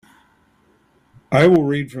I will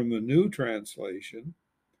read from the New Translation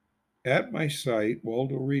at my site,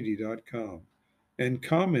 waldoreedy.com, and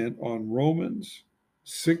comment on Romans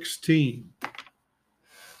 16.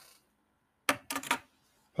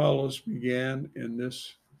 Paulus began in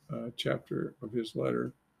this chapter of his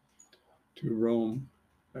letter to Rome.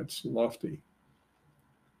 That's lofty.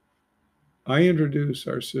 I introduce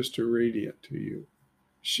our sister Radiant to you.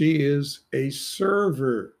 She is a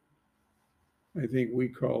server. I think we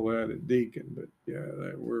call that a deacon, but yeah,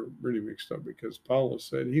 we're really mixed up because Paulus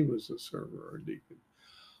said he was a server or a deacon.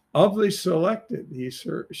 Of the selected,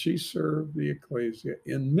 she served the ecclesia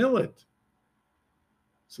in Milet.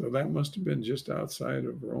 So that must have been just outside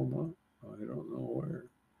of Roma. I don't know where.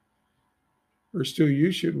 Verse 2, you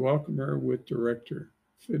should welcome her with director,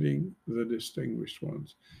 fitting the distinguished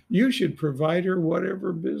ones. You should provide her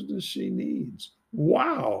whatever business she needs.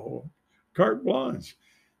 Wow, carte blanche.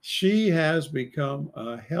 She has become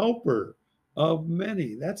a helper of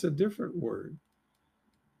many. That's a different word.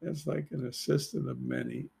 That's like an assistant of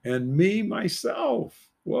many. And me, myself.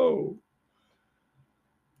 Whoa.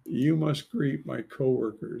 You must greet my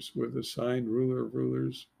coworkers with the sign ruler of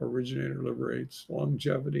rulers, originator liberates,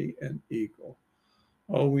 longevity, and equal.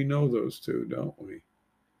 Oh, we know those two, don't we?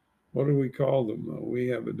 What do we call them, though? We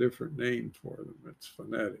have a different name for them. It's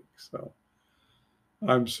phonetic. So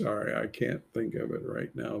I'm sorry, I can't think of it right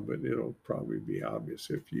now, but it'll probably be obvious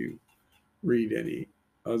if you read any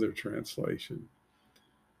other translation.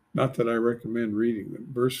 Not that I recommend reading them.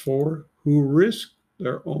 Verse 4, who risk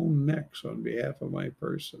their own necks on behalf of my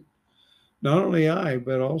person. Not only I,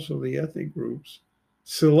 but also the ethnic groups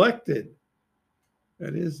selected,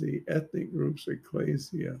 that is, the ethnic groups,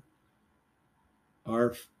 ecclesia,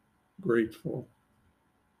 are grateful.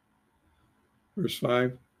 Verse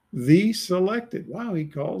 5, the selected. Wow, he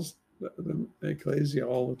calls the ecclesia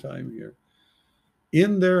all the time here.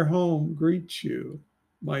 In their home greet you,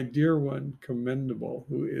 my dear one, commendable,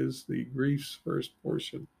 who is the grief's first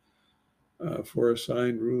portion for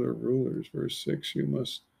assigned ruler of rulers. Verse 6, you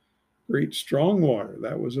must greet Strongwater.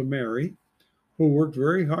 That was a Mary who worked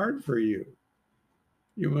very hard for you.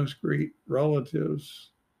 You must greet relatives,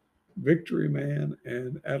 Victory Man,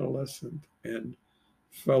 and adolescent, and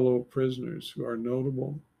fellow prisoners who are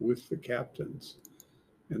notable with the captains.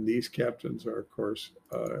 And these captains are, of course,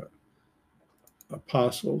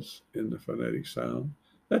 apostles in the phonetic sound.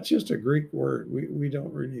 That's just a Greek word. We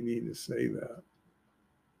don't really need to say that.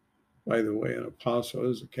 By the way, an apostle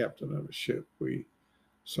is a captain of a ship. We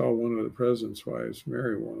saw one of the president's wives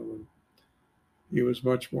marry one of them. He was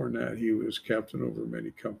much more than that. He was captain over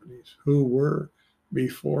many companies who were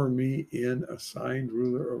before me in assigned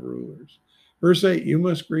ruler of rulers. Verse 8, you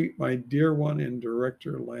must greet my dear one in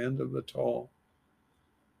director, land of the tall.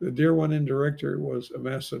 The dear one in director was a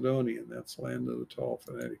Macedonian. That's land of the tall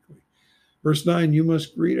phonetically. Verse 9, you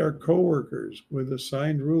must greet our co-workers with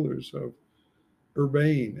assigned rulers of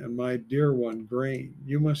Urbane and my dear one, Grain.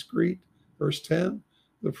 You must greet, verse 10,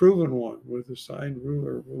 the proven one with assigned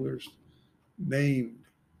rulers named.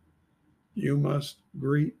 You must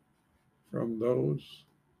greet from those.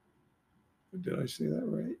 Did I say that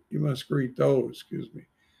right? You must greet those, excuse me,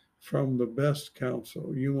 from the best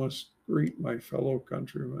counsel. You must greet my fellow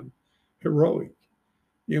countrymen, heroic.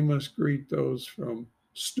 You must greet those from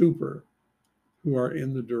stupor who are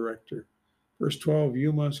in the director. Verse 12,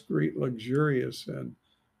 you must greet luxurious and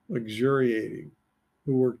luxuriating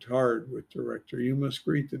who worked hard with director. You must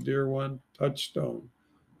greet the dear one, Touchstone,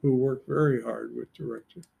 who worked very hard with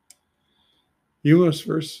director. You must,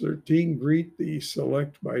 verse 13, greet the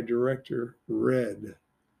select by director, Red,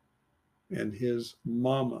 and his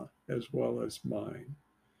mama as well as mine.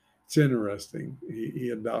 It's interesting. He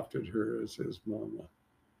adopted her as his mama.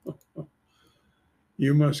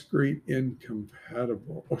 You must greet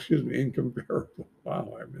incomparable.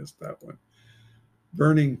 Wow, I missed that one.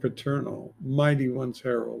 Burning paternal, mighty one's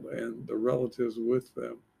herald, and the relatives with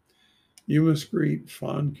them. You must greet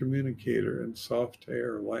fond communicator and soft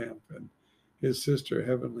hair lamp, and his sister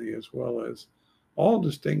heavenly, as well as all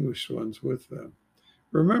distinguished ones with them.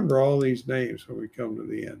 Remember all these names when we come to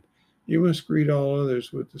the end. You must greet all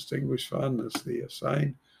others with distinguished fondness. The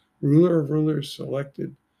assigned ruler of rulers,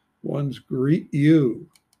 selected ones greet you.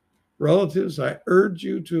 Relatives, I urge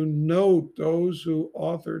you to note those who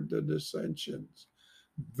authored the dissensions.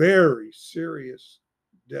 Very serious,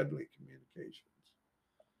 deadly communications.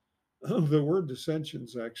 The word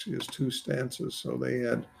dissensions actually is two stanzas, so they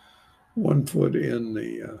had one foot in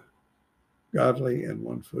the godly and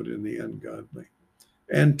one foot in the ungodly.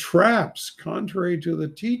 And traps, contrary to the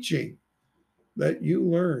teaching that you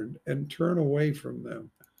learned, and turn away from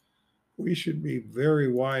them. We should be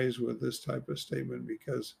very wise with this type of statement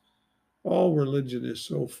because All religion is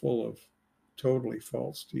so full of totally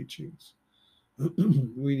false teachings.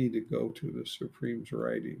 We need to go to the Supreme's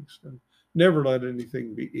writings and never let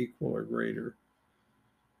anything be equal or greater.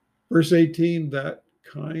 Verse 18, that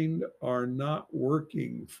kind are not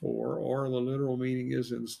working for, or the literal meaning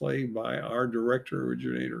is enslaved by, our director,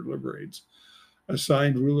 originator, liberates,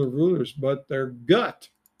 assigned ruler of rulers, but their gut,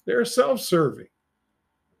 they're self-serving.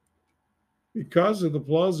 Because of the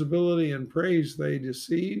plausibility and praise, they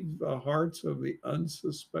deceive the hearts of the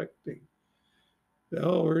unsuspecting. They'll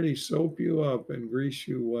already soap you up and grease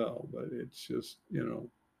you well, but it's just,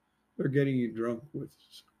 they're getting you drunk with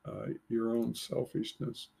your own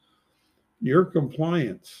selfishness. Your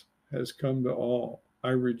compliance has come to all. I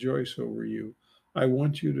rejoice over you. I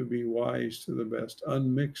want you to be wise to the best,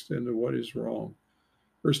 unmixed into what is wrong.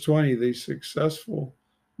 Verse 20, the successful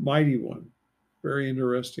mighty one, very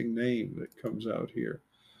interesting name that comes out here,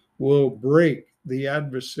 will break the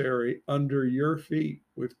adversary under your feet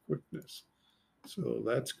with quickness. So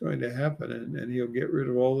that's going to happen, and he'll get rid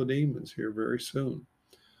of all the demons here very soon.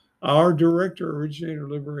 Our director, originator,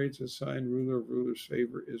 liberates, assigned ruler of rulers,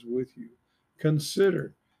 favor is with you.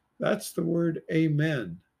 Consider. That's the word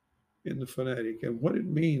amen in the phonetic. And what it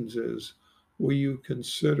means is, will you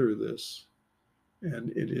consider this?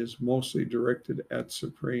 And it is mostly directed at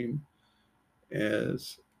Supreme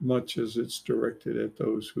as much as it's directed at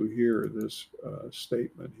those who hear this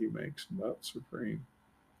statement he makes about Supreme.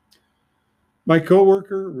 My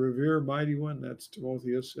co-worker, revere mighty one, that's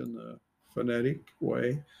Timotheus in the phonetic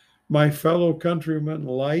way. My fellow countryman,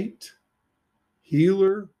 light,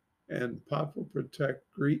 healer, and Papa Protect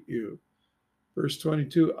greet you. Verse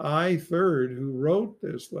 22, I, third, who wrote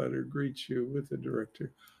this letter, greet you with the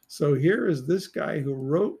director. So here is this guy who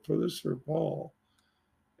wrote for this for Paul,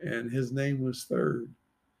 and his name was Third,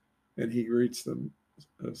 and he greets them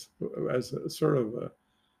as a sort of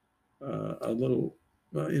a little,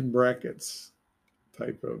 in brackets,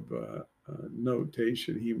 type of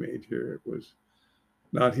notation he made here. It was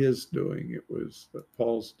not his doing, it was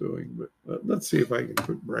Paul's doing. But let's see if I can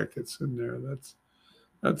put brackets in there.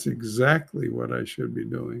 That's exactly what I should be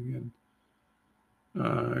doing, and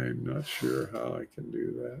I'm not sure how I can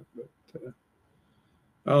do that, but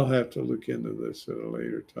I'll have to look into this at a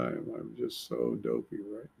later time. I'm just so dopey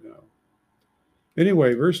right now.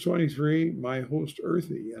 Anyway, verse 23, my host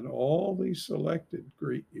Earthy and all the selected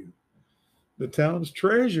greet you. The town's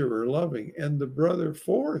treasurer, Loving, and the brother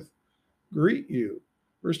Fourth greet you.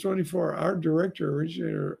 Verse 24, our director,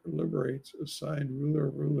 originator, liberates, assigned ruler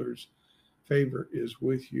of rulers, favor is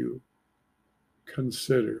with you.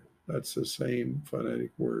 Consider. That's the same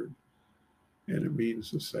phonetic word, and it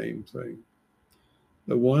means the same thing.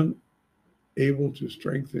 The one able to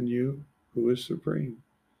strengthen you, who is supreme.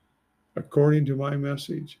 According to my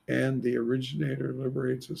message, and the originator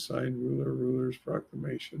liberates, assigned ruler, ruler's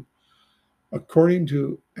proclamation, according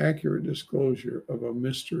to accurate disclosure of a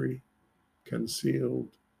mystery concealed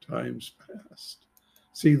times past.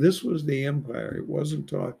 See, this was the empire. It wasn't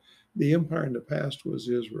taught. The empire in the past was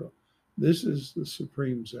Israel. This is the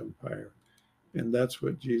Supreme's empire. And that's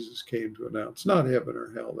what Jesus came to announce. Not heaven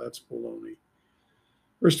or hell. That's baloney.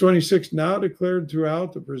 Verse 26, now declared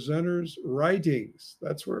throughout the presenter's writings.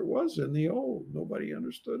 That's where it was in the old. Nobody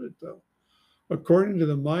understood it, though. According to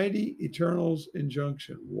the mighty eternal's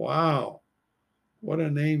injunction. Wow. What a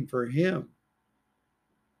name for him.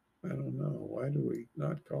 I don't know. Why do we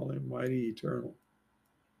not call him Mighty Eternal?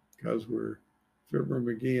 Because we're Fibber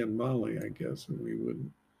McGee and Molly, I guess, and we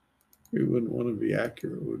wouldn't want to be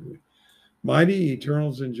accurate, would we? Mighty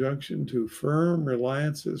Eternal's injunction to firm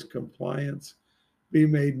reliances, compliance, be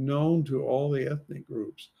made known to all the ethnic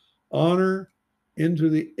groups. Honor into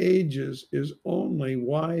the ages is only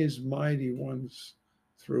wise, mighty ones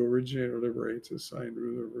through originator liberates, assigned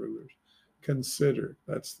ruler of rulers. Consider.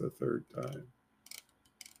 That's the third time.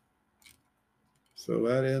 So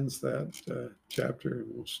that ends that chapter, and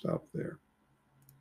we'll stop there.